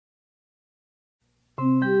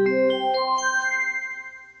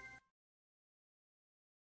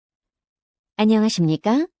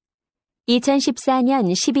안녕하십니까?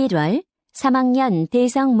 2014년 11월 3학년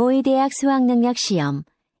대성 모의대학 수학능력시험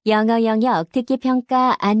영어 영역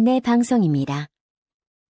듣기평가 안내 방송입니다.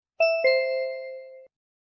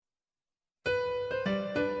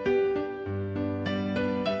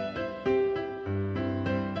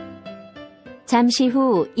 잠시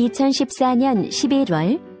후 2014년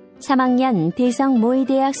 11월 3학년 대성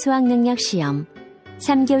모의대학 수학능력시험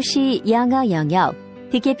 3교시 영어 영역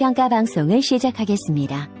듣기평가 방송을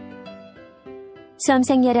시작하겠습니다.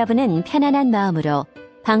 수험생 여러분은 편안한 마음으로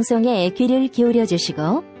방송에 귀를 기울여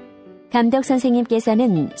주시고 감독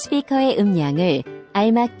선생님께서는 스피커의 음량을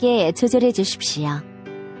알맞게 조절해 주십시오.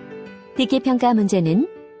 듣기평가 문제는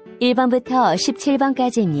 1번부터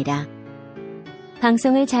 17번까지입니다.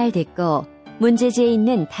 방송을 잘 듣고 문제지에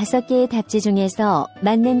있는 5개의 답지 중에서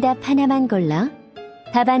맞는 답 하나만 골라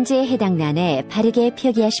답안지에 해당 란에 바르게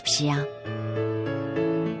표기하십시오.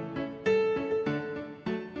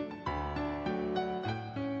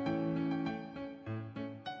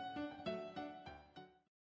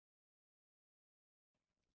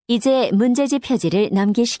 이제 문제지 표지를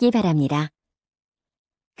넘기시기 바랍니다.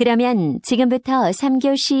 그러면 지금부터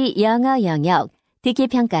 3교시 영어 영역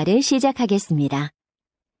듣기평가를 시작하겠습니다.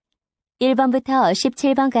 1번부터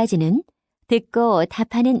 17번까지는 듣고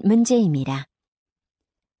답하는 문제입니다.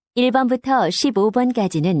 1번부터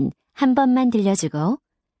 15번까지는 한 번만 들려주고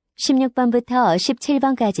 16번부터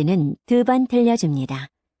 17번까지는 2번 들려줍니다.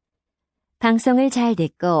 방송을 잘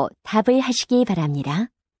듣고 답을 하시기 바랍니다.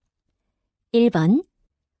 1번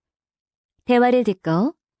대화를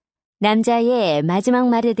듣고 남자의 마지막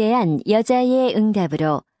말에 대한 여자의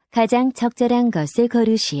응답으로 가장 적절한 것을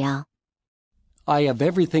고르시오. I have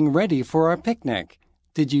everything ready for our picnic.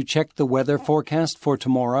 Did you check the weather forecast for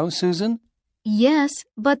tomorrow, Susan? Yes,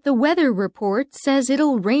 but the weather report says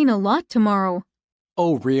it'll rain a lot tomorrow.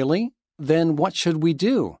 Oh, really? Then what should we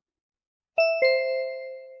do?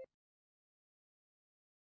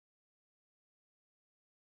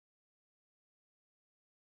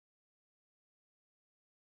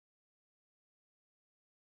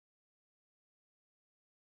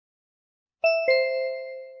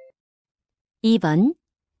 (2번)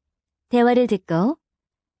 대화를 듣고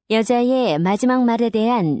여자의 마지막 말에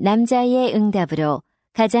대한 남자의 응답으로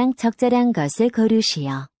가장 적절한 것을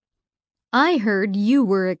고르시오. I heard you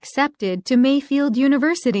were accepted to Mayfield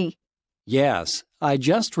University. Yes, I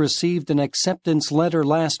just received an acceptance letter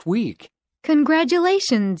last week.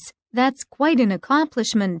 Congratulations! That's quite an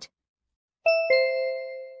accomplishment.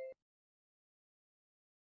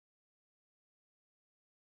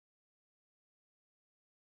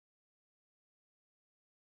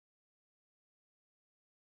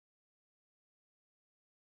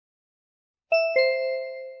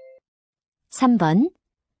 (3번)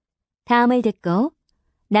 다음을 듣고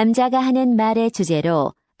남자가 하는 말의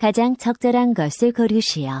주제로 가장 적절한 것을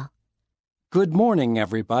고르시오. Good morning,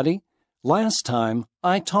 everybody. Last time,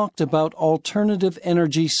 I talked about alternative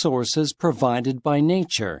energy sources provided by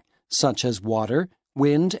nature, such as water,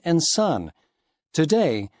 wind, and sun.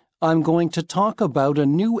 Today, I'm going to talk about a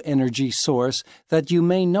new energy source that you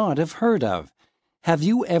may not have heard of. Have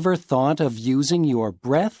you ever thought of using your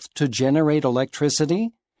breath to generate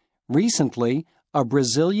electricity? Recently, a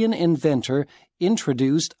Brazilian inventor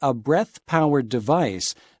introduced a breath-powered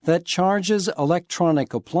device that charges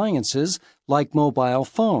electronic appliances like mobile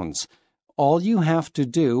phones. All you have to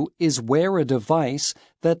do is wear a device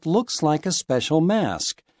that looks like a special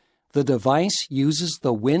mask. The device uses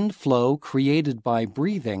the wind flow created by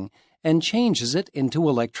breathing and changes it into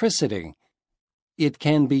electricity. It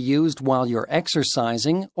can be used while you're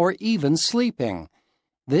exercising or even sleeping.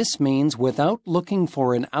 This means without looking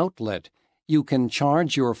for an outlet, you can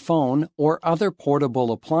charge your phone or other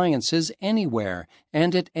portable appliances anywhere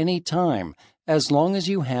and at any time, as long as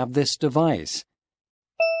you have this device.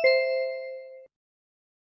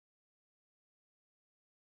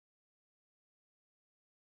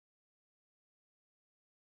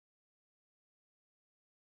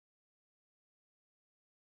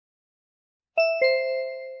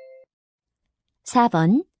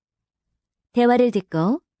 (4번) 대화를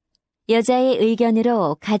듣고 여자의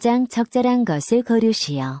의견으로 가장 적절한 것을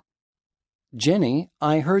고르시오. Jenny,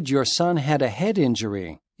 I heard your son had a head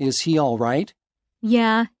injury. Is he all right?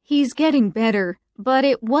 Yeah, he's getting better, but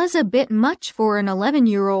it was a bit much for an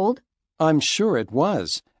 11-year-old. I'm sure it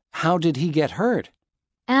was. How did he get hurt?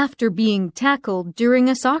 After being tackled during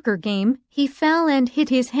a soccer game, he fell and hit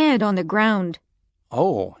his head on the ground.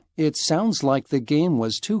 Oh, it sounds like the game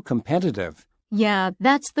was too competitive. Yeah,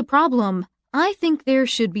 that's the problem. I think there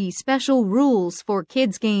should be special rules for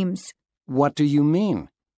kids' games. What do you mean?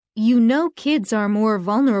 You know kids are more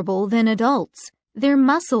vulnerable than adults. Their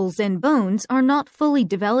muscles and bones are not fully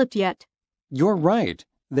developed yet. You're right.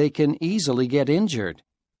 They can easily get injured.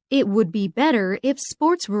 It would be better if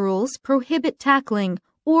sports rules prohibit tackling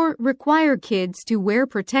or require kids to wear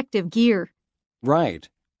protective gear. Right.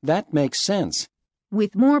 That makes sense.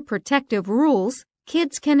 With more protective rules,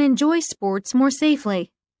 kids can enjoy sports more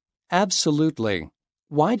safely. Absolutely.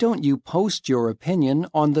 Why don't you post your opinion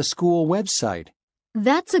on the school website?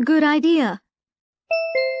 That's a good idea.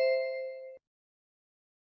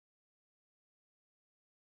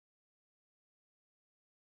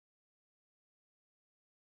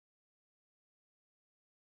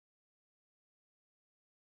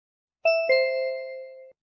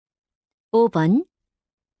 (5번)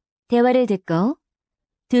 대화를 듣고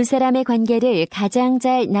두 사람의 관계를 가장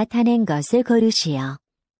잘 나타낸 것을 고르시오.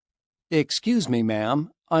 Excuse me, ma'am.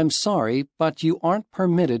 I'm sorry, but you aren't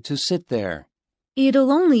permitted to sit there.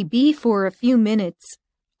 It'll only be for a few minutes.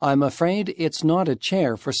 I'm afraid it's not a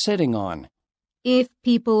chair for sitting on. If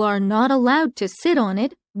people are not allowed to sit on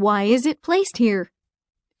it, why is it placed here?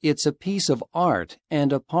 It's a piece of art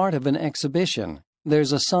and a part of an exhibition.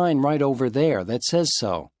 There's a sign right over there that says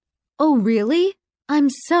so. Oh, really? I'm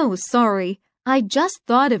so sorry. I just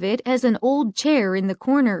thought of it as an old chair in the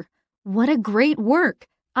corner. What a great work.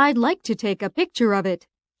 I'd like to take a picture of it.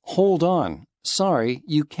 Hold on. Sorry,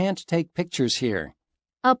 you can't take pictures here.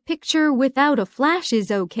 A picture without a flash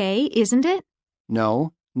is okay, isn't it?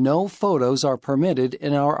 No photos are permitted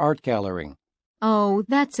in our art gallery. Oh,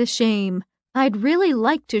 that's a shame. I'd really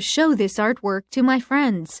like to show this artwork to my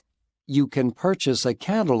friends. You can purchase a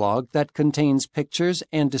catalog that contains pictures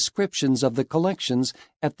and descriptions of the collections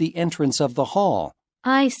at the entrance of the hall.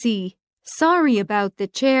 I see. Sorry about the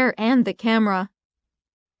chair and the camera.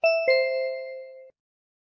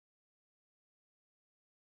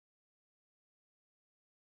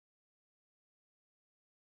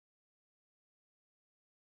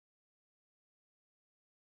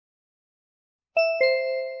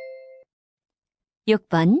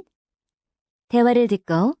 (6번) 대화를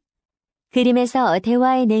듣고 그림에서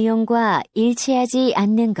대화의 내용과 일치하지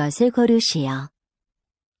않는 것을 고르시오.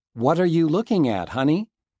 What are you looking at, honey?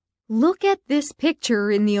 Look at this picture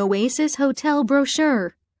in the Oasis Hotel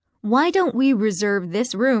brochure. Why don't we reserve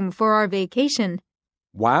this room for our vacation?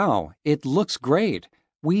 Wow, it looks great.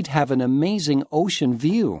 We'd have an amazing ocean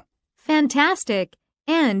view. Fantastic!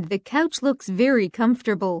 And the couch looks very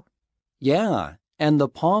comfortable. Yeah, and the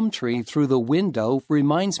palm tree through the window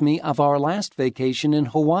reminds me of our last vacation in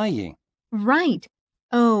Hawaii. Right.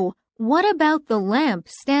 Oh, what about the lamp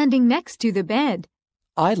standing next to the bed?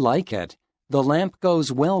 I like it. The lamp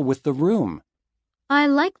goes well with the room. I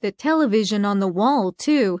like the television on the wall,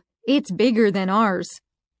 too. It's bigger than ours.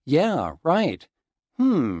 Yeah, right.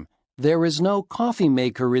 There is no coffee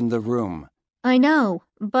maker in the room. I know,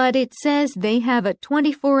 but it says they have a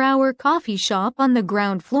 24-hour coffee shop on the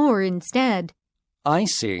ground floor instead. I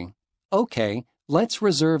see. Okay, let's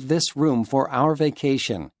reserve this room for our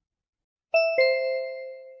vacation.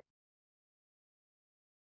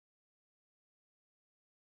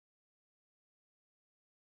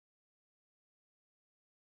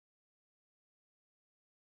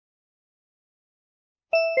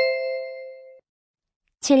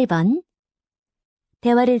 (7번)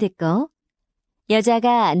 대화를 듣고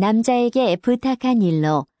여자가 남자에게 부탁한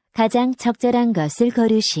일로 가장 적절한 것을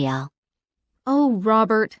고르시오. Oh,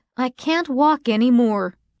 Robert, I can't walk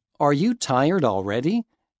anymore. Are you tired already?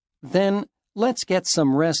 Then let's get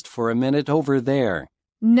some rest for a minute over there.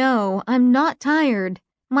 No, I'm not tired.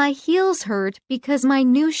 My heels hurt because my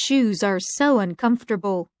new shoes are so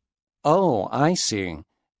uncomfortable. Oh, I see.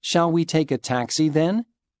 Shall we take a taxi then?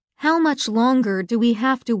 How much longer do we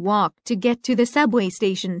have to walk to get to the subway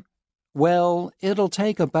station? Well, it'll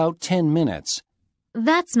take about 10 minutes.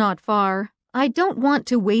 That's not far. I don't want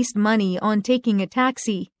to waste money on taking a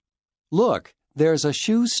taxi. Look, there's a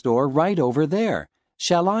shoe store right over there.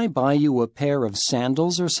 Shall I buy you a pair of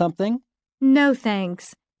sandals or something? No,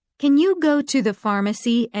 thanks. Can you go to the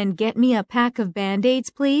pharmacy and get me a pack of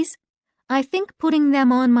Band-Aids, please? I think putting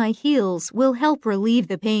them on my heels will help relieve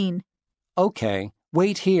the pain. Okay,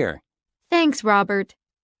 wait here. Thanks, Robert.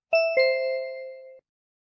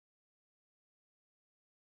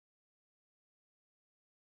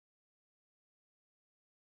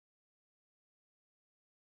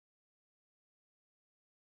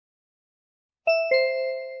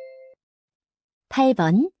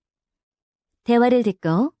 (8번) 대화를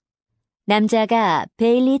듣고 남자가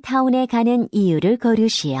베일리 타운에 가는 이유를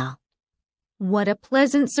고르시오. What a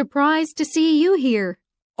pleasant surprise to see you here.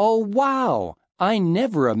 Oh, wow! I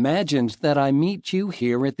never imagined that I meet you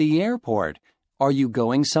here at the airport. Are you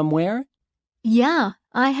going somewhere? Yeah,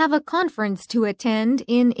 I have a conference to attend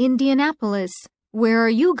in Indianapolis. Where are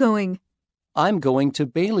you going? I'm going to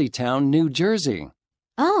Baileytown, New Jersey.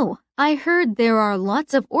 Oh, I heard there are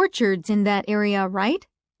lots of orchards in that area, right?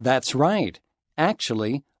 That's right.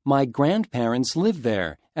 Actually, my grandparents live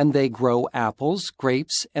there, and they grow apples,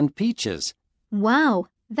 grapes, and peaches. Wow,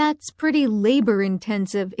 that's pretty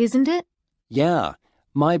labor-intensive, isn't it? Yeah,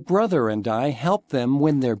 my brother and I help them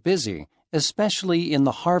when they're busy, especially in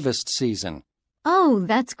the harvest season. Oh,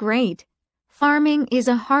 that's great. Farming is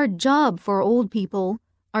a hard job for old people.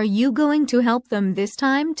 Are you going to help them this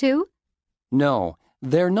time, too? No,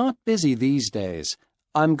 they're not busy these days.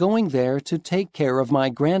 I'm going there to take care of my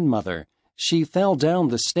grandmother. She fell down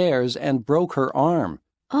the stairs and broke her arm.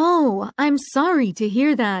 Oh, I'm sorry to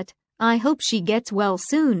hear that. I hope she gets well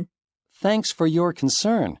soon. Thanks for your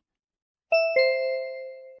concern.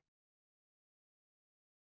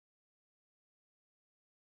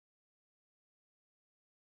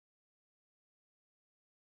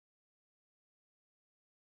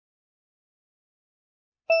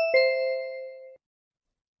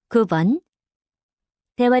 (9번)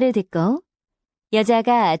 대화를 듣고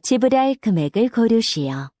여자가 지불할 금액을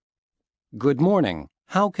고르시오. Good morning.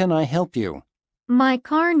 How can I help you? My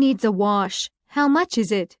car needs a wash. How much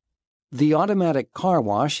is it? The automatic car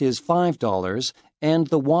wash is $5 and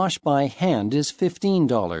the wash by hand is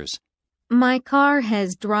 $15. My car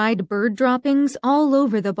has dried bird droppings all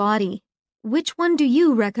over the body. Which one do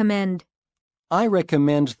you recommend? I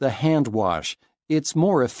recommend the hand wash. It's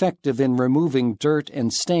more effective in removing dirt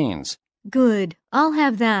and stains. Good. I'll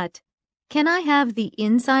have that. Can I have the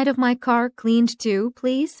inside of my car cleaned too,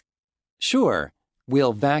 please? Sure.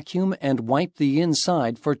 We'll vacuum and wipe the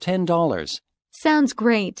inside for $10. Sounds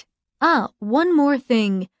great. One more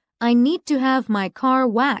thing. I need to have my car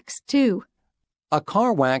waxed too. A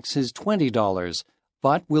car wax is $20,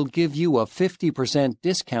 but we'll give you a 50%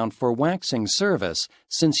 discount for waxing service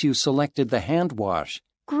since you selected the hand wash.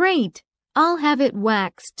 Great. I'll have it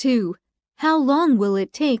waxed too. How long will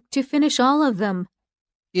it take to finish all of them?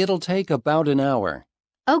 It'll take about an hour.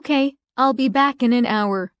 Okay, I'll be back in an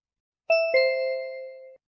hour.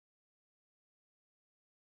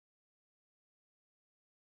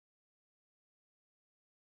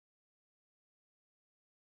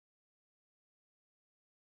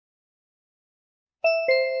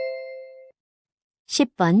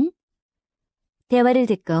 (10번) 대화를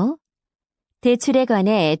듣고 대출에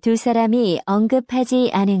관해 두 사람이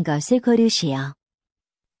언급하지 않은 것을 고르시오.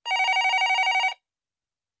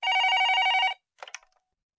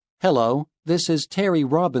 Hello, this is Terry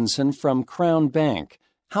Robinson from Crown Bank.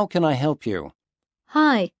 How can I help you?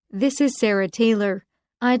 Hi, this is Sarah Taylor.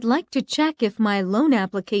 I'd like to check if my loan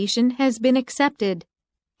application has been accepted.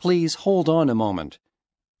 Please hold on a moment.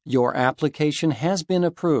 Your application has been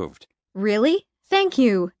approved. Really? Thank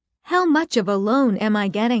you. How much of a loan am I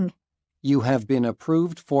getting? You have been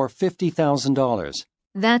approved for $50,000.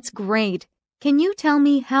 That's great. Can you tell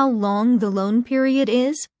me how long the loan period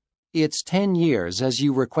is? It's 10 years as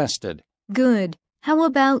you requested. Good. How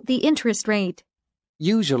about the interest rate?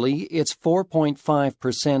 Usually it's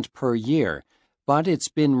 4.5% per year, but it's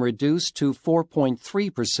been reduced to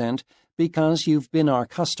 4.3% because you've been our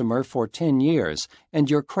customer for 10 years and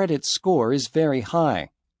your credit score is very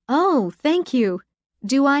high. Oh, thank you.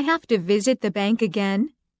 Do I have to visit the bank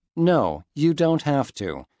again? No, you don't have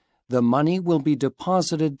to. The money will be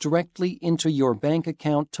deposited directly into your bank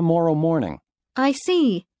account tomorrow morning. I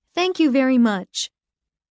see. Thank you very much.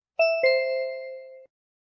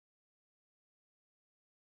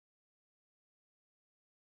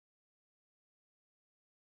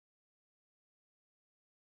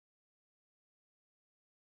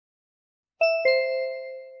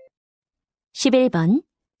 (11번)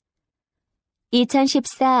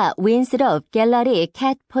 2014 윈스롭 갤러리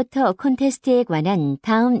캣 포토 콘테스트에 관한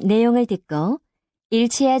다음 내용을 듣고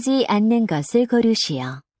일치하지 않는 것을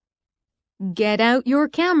고르시오. Get out your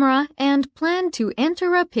camera and plan to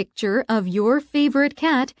enter a picture of your favorite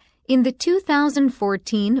cat in the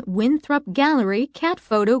 2014 Winthrop Gallery Cat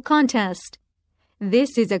Photo Contest.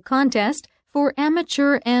 This is a contest for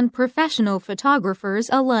amateur and professional photographers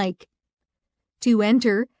alike. To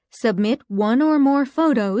enter, submit one or more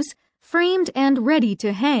photos framed and ready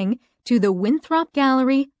to hang to the Winthrop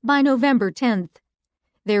Gallery by November 10th.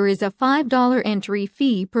 There is a $5 entry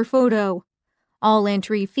fee per photo. All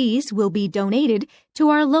entry fees will be donated to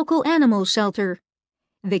our local animal shelter.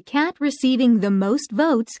 The cat receiving the most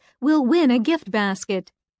votes will win a gift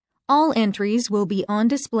basket. All entries will be on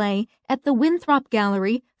display at the Winthrop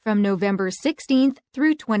Gallery from November 16th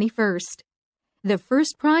through 21st. The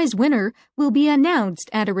first prize winner will be announced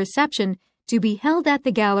at a reception to be held at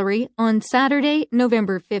the gallery on Saturday,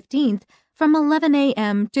 November 15th from 11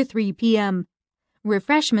 a.m. to 3 p.m.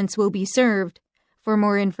 Refreshments will be served. For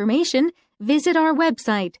more information, visit our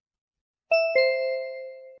website.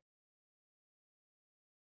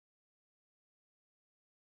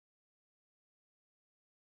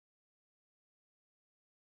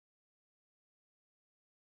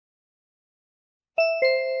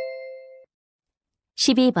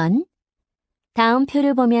 (12번) 다음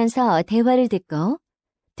표를 보면서 대화를 듣고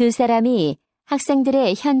두 사람이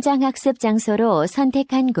학생들의 현장 학습 장소로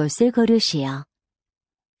선택한 곳을 고르시오.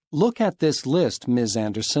 Look at this list, Ms.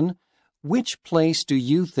 Anderson. Which place do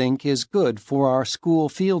you think is good for our school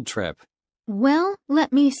field trip? Well,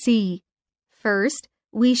 let me see. First,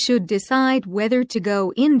 we should decide whether to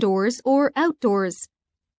go indoors or outdoors.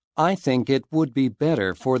 I think it would be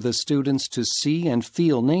better for the students to see and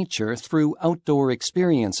feel nature through outdoor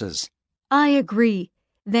experiences. I agree.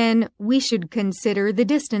 Then we should consider the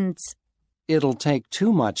distance. It'll take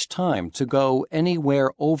too much time to go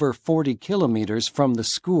anywhere over 40 kilometers from the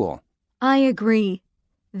school. I agree.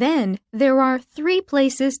 Then there are 3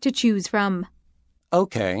 places to choose from.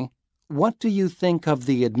 Okay. What do you think of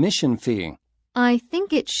the admission fee? I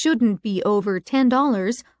think it shouldn't be over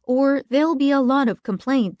 $10 or there'll be a lot of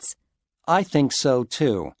complaints. I think so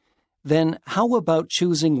too. Then how about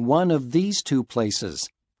choosing one of these 2 places?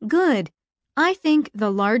 Good. I think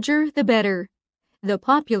the larger the better. The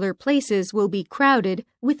popular places will be crowded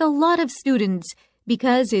with a lot of students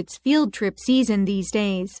because it's field trip season these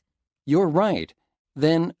days. You're right.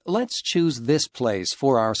 Then let's choose this place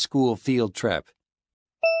for our school field trip.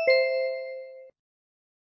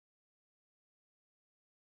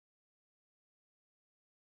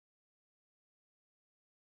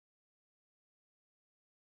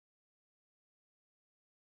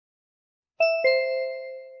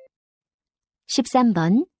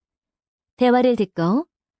 (13번) 대화를 듣고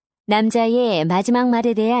남자의 마지막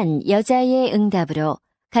말에 대한 여자의 응답으로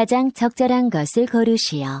가장 적절한 것을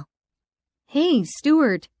고르시오. Hey,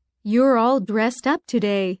 Stuart, you're all dressed up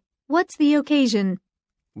today. What's the occasion?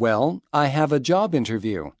 Well, I have a job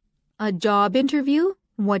interview. A job interview?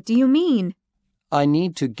 What do you mean? I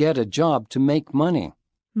need to get a job to make money.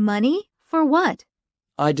 Money? For what?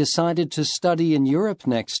 I decided to study in Europe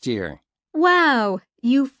next year. Wow,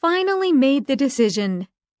 you finally made the decision.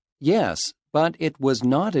 Yes, but it was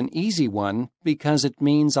not an easy one because it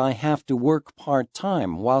means I have to work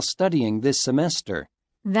part-time while studying this semester.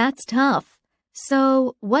 That's tough.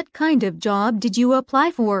 So, what kind of job did you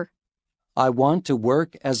apply for? I want to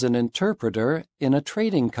work as an interpreter in a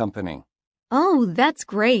trading company. Oh, that's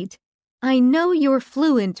great. I know you're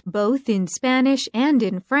fluent both in Spanish and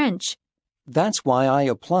in French. That's why I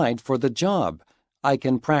applied for the job. I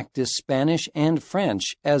can practice Spanish and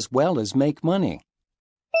French as well as make money.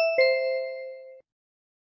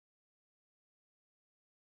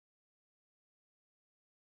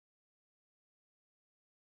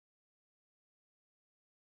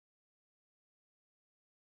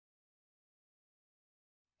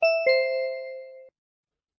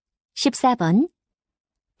 (14번)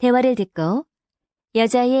 대화를 듣고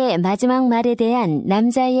여자의 마지막 말에 대한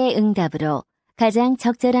남자의 응답으로 가장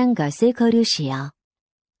적절한 것을 고르시오.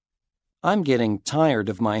 I'm getting tired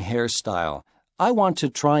of my hairstyle. I want to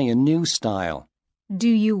try a new style. Do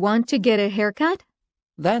you want to get a haircut?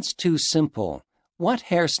 That's too simple. What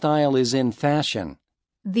hairstyle is in fashion?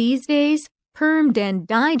 These days, permed and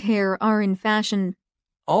dyed hair are in fashion.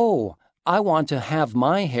 Oh, I want to have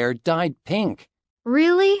my hair dyed pink.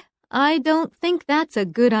 Really? I don't think that's a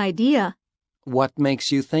good idea. What makes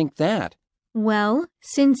you think that? Well,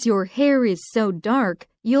 since your hair is so dark,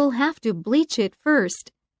 you'll have to bleach it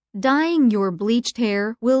first. Dyeing your bleached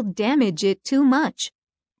hair will damage it too much.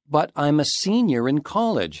 But I'm a senior in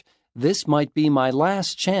college. This might be my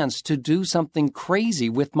last chance to do something crazy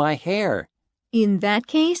with my hair. In that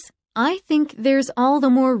case, I think there's all the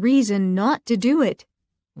more reason not to do it.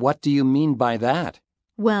 What do you mean by that?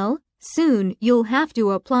 Well, soon you'll have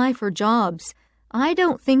to apply for jobs. I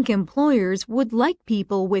don't think employers would like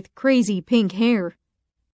people with crazy pink hair.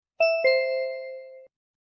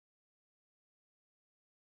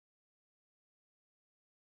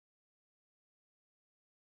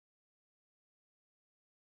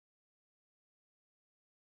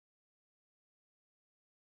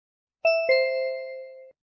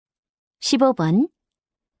 (15번)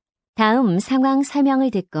 다음 상황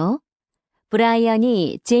설명을 듣고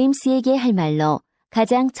브라이언이 제임스에게 할 말로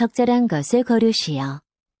가장 적절한 것을 고르시오.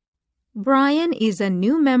 Brian is a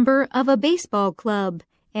new member of a baseball club,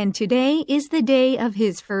 and today is the day of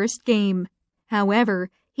his first game. However,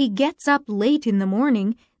 he gets up late in the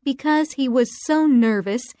morning because he was so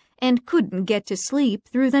nervous and couldn't get to sleep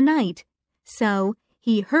through the night. So,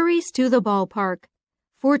 he hurries to the ballpark.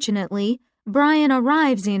 Fortunately, Brian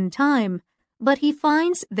arrives in time, but he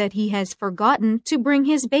finds that he has forgotten to bring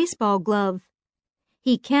his baseball glove.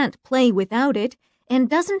 He can't play without it and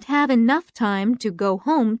doesn't have enough time to go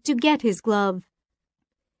home to get his glove.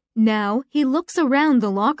 Now he looks around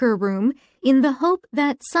the locker room in the hope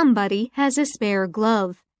that somebody has a spare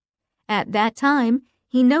glove. At that time,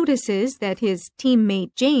 he notices that his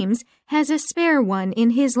teammate James has a spare one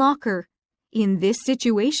in his locker. In this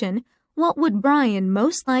situation, what would Brian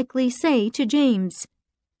most likely say to James?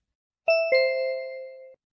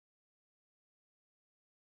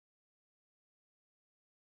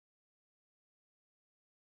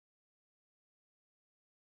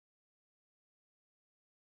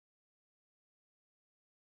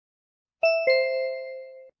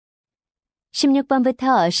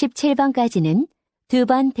 (16번부터 17번까지는) 두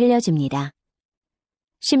번 들려줍니다.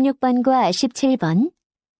 16번과 17번.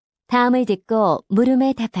 다음을 듣고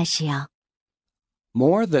물음에 답하시오.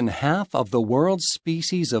 More than half of the world's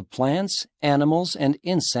species of plants, animals, and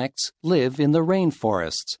insects live in the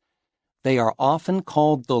rainforests. They are often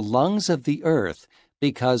called the lungs of the earth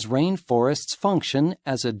because rainforests function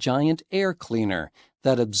as a giant air cleaner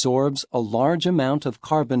that absorbs a large amount of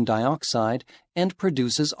carbon dioxide and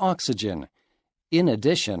produces oxygen. In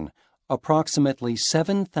addition, approximately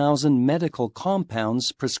 7,000 medical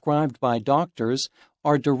compounds prescribed by doctors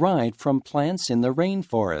are derived from plants in the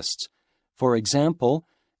rainforests. For example,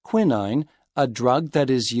 quinine, a drug that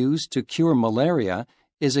is used to cure malaria,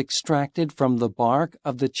 is extracted from the bark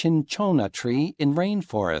of the cinchona tree in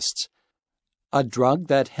rainforests. A drug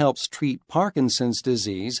that helps treat Parkinson's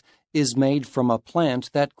disease is made from a plant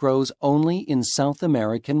that grows only in South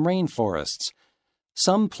American rainforests.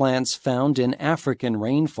 Some plants found in African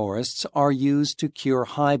rainforests are used to cure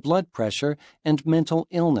high blood pressure and mental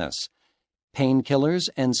illness. Painkillers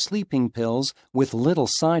and sleeping pills with little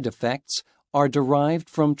side effects are derived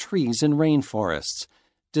from trees in rainforests.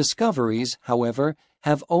 Discoveries, however,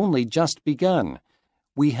 have only just begun.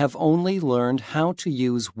 We have only learned how to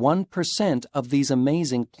use 1% of these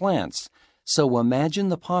amazing plants, so imagine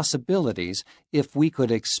the possibilities if we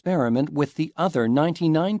could experiment with the other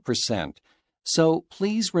 99%. So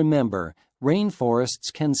please remember,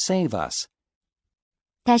 rainforests can save us.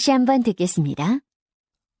 다시 한번 듣겠습니다.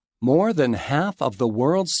 More than half of the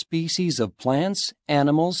world's species of plants,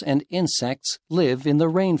 animals, and insects live in the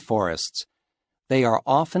rainforests. They are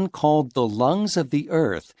often called the lungs of the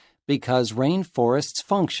earth because rainforests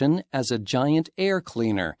function as a giant air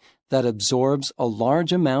cleaner that absorbs a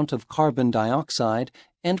large amount of carbon dioxide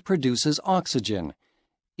and produces oxygen.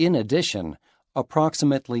 In addition,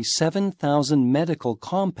 approximately 7,000 medical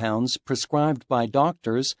compounds prescribed by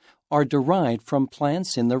doctors are derived from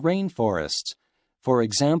plants in the rainforests. For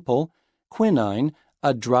example, quinine,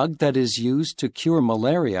 a drug that is used to cure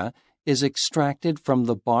malaria, is extracted from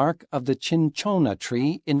the bark of the cinchona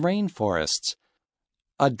tree in rainforests.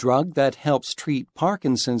 A drug that helps treat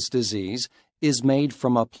Parkinson's disease is made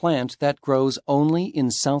from a plant that grows only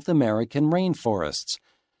in South American rainforests.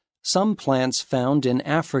 Some plants found in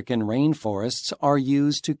African rainforests are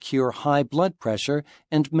used to cure high blood pressure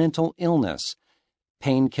and mental illness.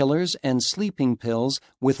 Painkillers and sleeping pills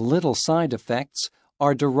with little side effects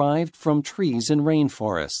are derived from trees in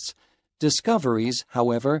rainforests. Discoveries,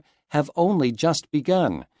 however, have only just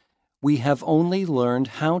begun. We have only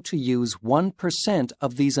learned how to use 1%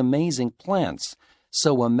 of these amazing plants,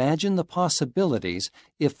 so imagine the possibilities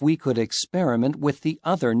if we could experiment with the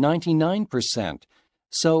other 99%.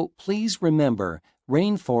 So please remember,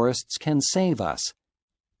 rainforests can save us.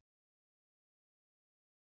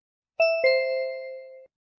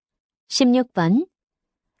 (16번)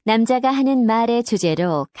 남자가 하는 말의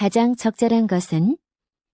주제로 가장 적절한 것은?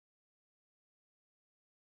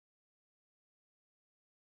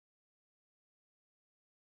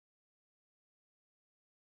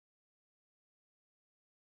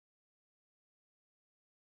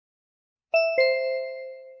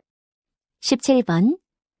 (17번)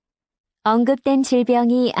 언급된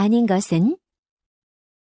질병이 아닌 것은?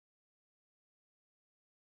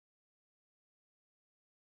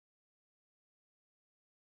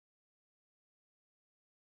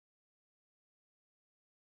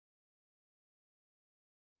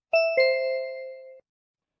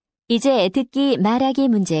 이제 듣기 말하기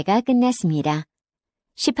문제가 끝났습니다.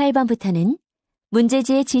 18번부터는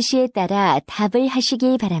문제지의 지시에 따라 답을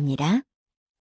하시기 바랍니다.